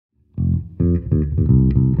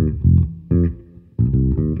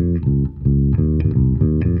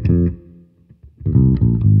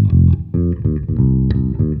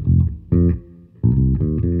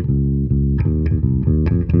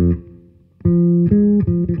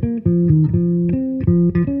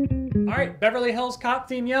Beverly Hills Cop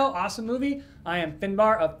theme, yo, awesome movie. I am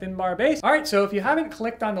Finbar of Finbar Bass. All right, so if you haven't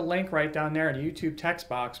clicked on the link right down there in the YouTube text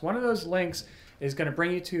box, one of those links is going to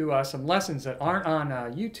bring you to some lessons that aren't on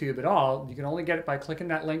YouTube at all. You can only get it by clicking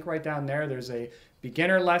that link right down there. There's a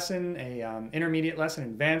beginner lesson, a intermediate lesson,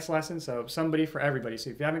 advanced lesson, so somebody for everybody. So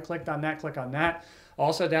if you haven't clicked on that, click on that.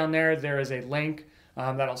 Also down there, there is a link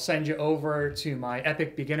that'll send you over to my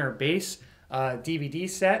Epic Beginner Bass DVD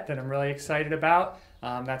set that I'm really excited about.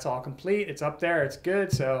 That's all complete. It's up there. It's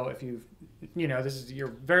good. So if you're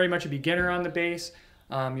very much a beginner on the bass,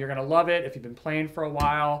 you're gonna love it. If you've been playing for a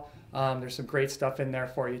while, there's some great stuff in there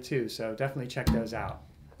for you too. So definitely check those out.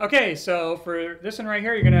 Okay, so for this one right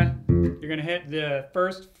here, you're gonna hit the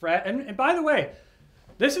first fret. And by the way,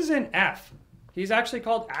 this is in F. He's actually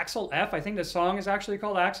called Axel F. I think the song is actually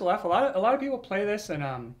called Axel F. A lot of people play this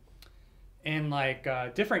in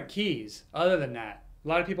like different keys. Other than that, a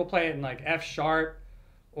lot of people play it in like F sharp.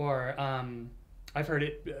 Or I've heard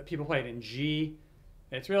people play it in G.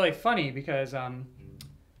 It's really funny because I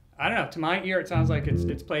don't know. To my ear, it sounds like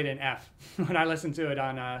it's played in F when I listen to it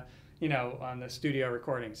on on the studio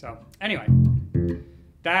recording. So anyway,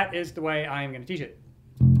 that is the way I am going to teach it.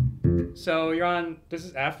 So you're on. This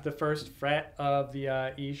is F, the first fret of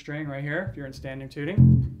the E string right here. If you're in standing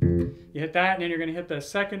tuning, you hit that, and then you're going to hit the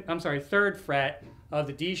third fret of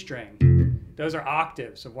the D string. Those are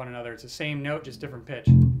octaves of one another. It's the same note, just different pitch.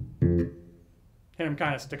 Hit them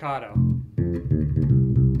kind of staccato.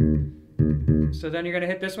 So then you're going to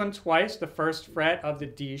hit this one twice, the first fret of the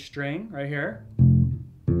D string right here.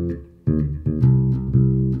 And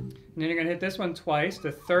then you're going to hit this one twice,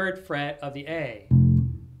 the third fret of the A.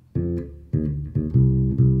 Then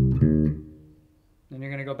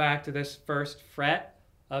you're going to go back to this first fret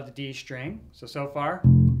of the D string. So far.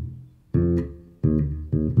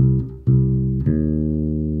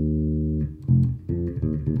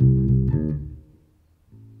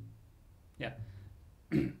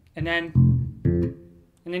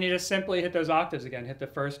 And then you just simply hit those octaves again. Hit the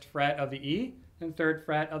first fret of the E and third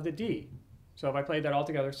fret of the D. So if I played that all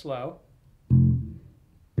together slow.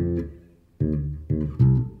 And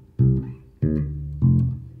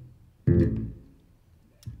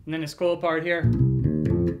then this cool part here.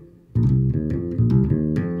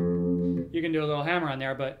 You can do a little hammer on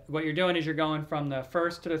there, but what you're doing is you're going from the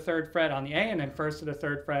first to the third fret on the A and then first to the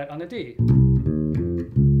third fret on the D.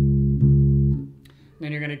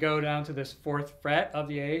 Then you're going to go down to this fourth fret of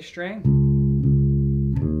the A string.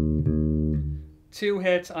 2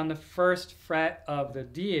 hits on the first fret of the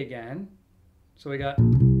D again. So we got. And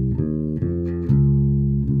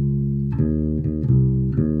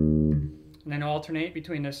then alternate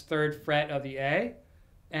between this third fret of the A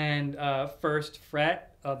and first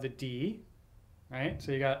fret of the D. Right?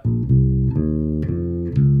 So you got.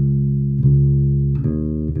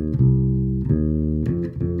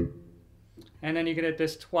 And then you can hit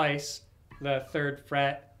this twice, the third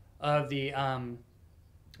fret of the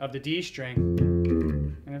D string.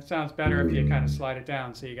 And it sounds better if you kind of slide it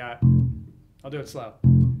down. So you got, I'll do it slow.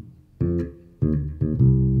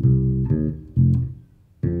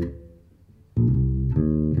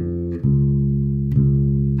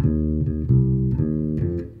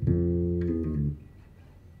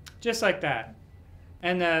 Just like that.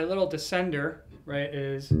 And the little descender, right,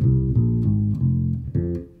 is.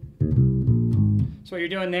 So what you're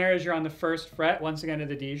doing there is you're on the first fret, once again, of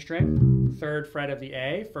the D string, third fret of the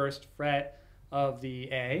A, first fret of the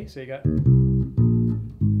A, so you got,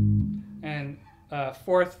 and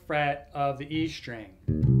fourth fret of the E string.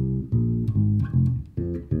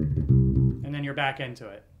 And then you're back into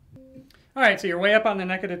it. All right, so you're way up on the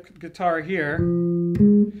neck of the guitar here.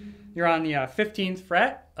 You're on the 15th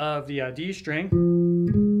fret of the D string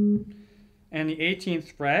and the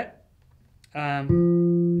 18th fret.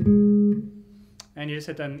 And you just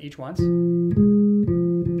hit them each once.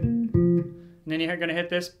 And then you're going to hit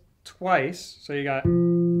this twice. So you got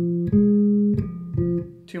 2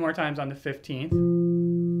 more times on the 15th.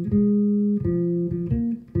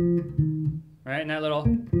 Right, and that little,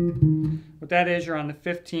 what that is, you're on the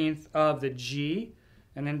 15th of the G,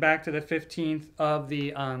 and then back to the 15th of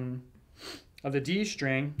the D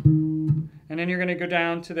string. And then you're going to go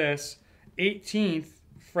down to this 18th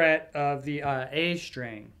fret of the A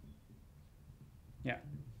string. Yeah.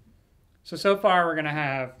 So far we're going to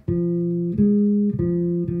have,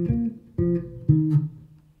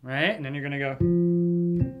 right? And then you're going to go,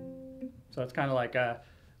 So it's kind of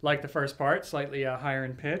like the first part, slightly higher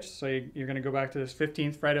in pitch. So you're going to go back to this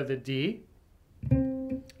 15th fret of the D.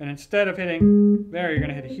 And instead of hitting there, you're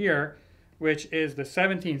going to hit here, which is the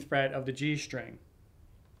 17th fret of the G string.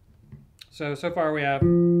 So far we have.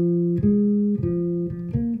 And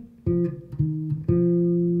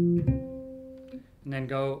then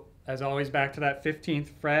go, as always, back to that 15th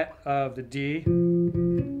fret of the D.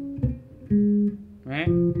 Right?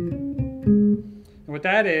 And what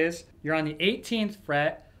that is, you're on the 18th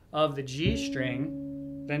fret of the G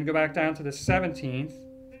string, then go back down to the 17th,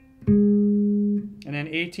 and then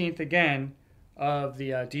 18th again of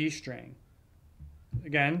the D string.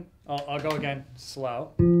 Again, I'll go again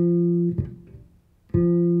slow.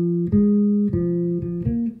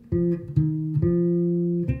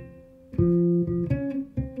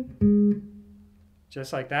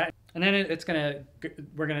 Just like that. And then it's gonna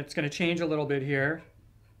change a little bit here.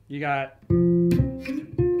 You got,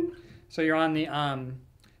 so you're on the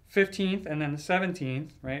 15th and then the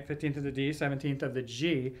 17th, right? 15th of the D, 17th of the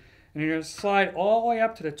G. And you're gonna slide all the way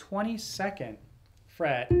up to the 22nd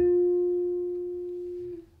fret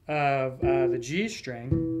of the G string.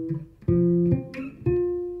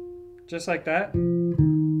 Just like that.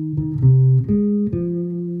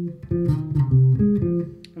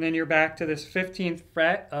 And then you're back to this 15th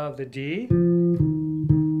fret of the D.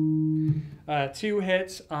 2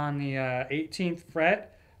 hits on the 18th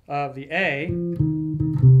fret of the A.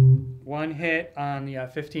 1 hit on the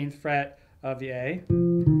 15th fret of the A.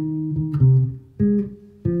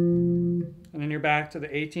 And then you're back to the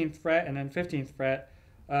 18th fret and then 15th fret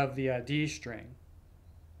of the D string.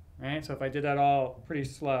 Right? So if I did that all pretty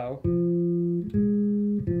slow.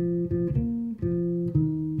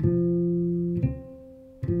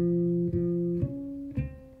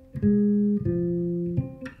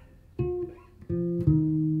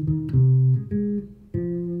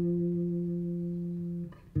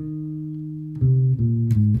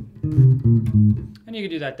 And you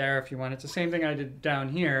can do that there if you want. It's the same thing I did down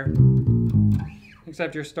here,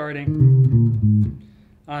 except you're starting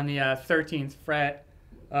on the 13th fret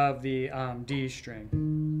of the D string.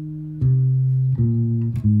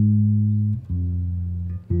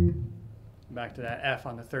 Back to that F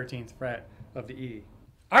on the 13th fret of the E.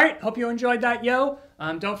 All right, hope you enjoyed that, yo.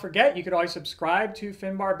 Don't forget, you could always subscribe to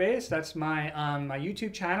Finbar Bass. That's my my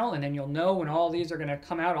YouTube channel, and then you'll know when all these are going to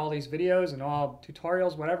come out, all these videos and all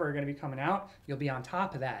tutorials, whatever, are going to be coming out. You'll be on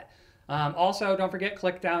top of that. Also, don't forget,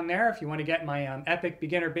 click down there if you want to get my Epic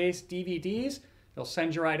Beginner Bass DVDs. It'll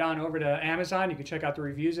send you right on over to Amazon. You can check out the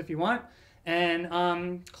reviews if you want.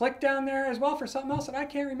 And click down there as well for something else that I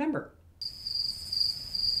can't remember.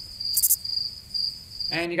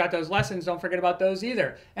 And you got those lessons. Don't forget about those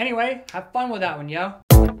either. Anyway, have fun with that one, yo.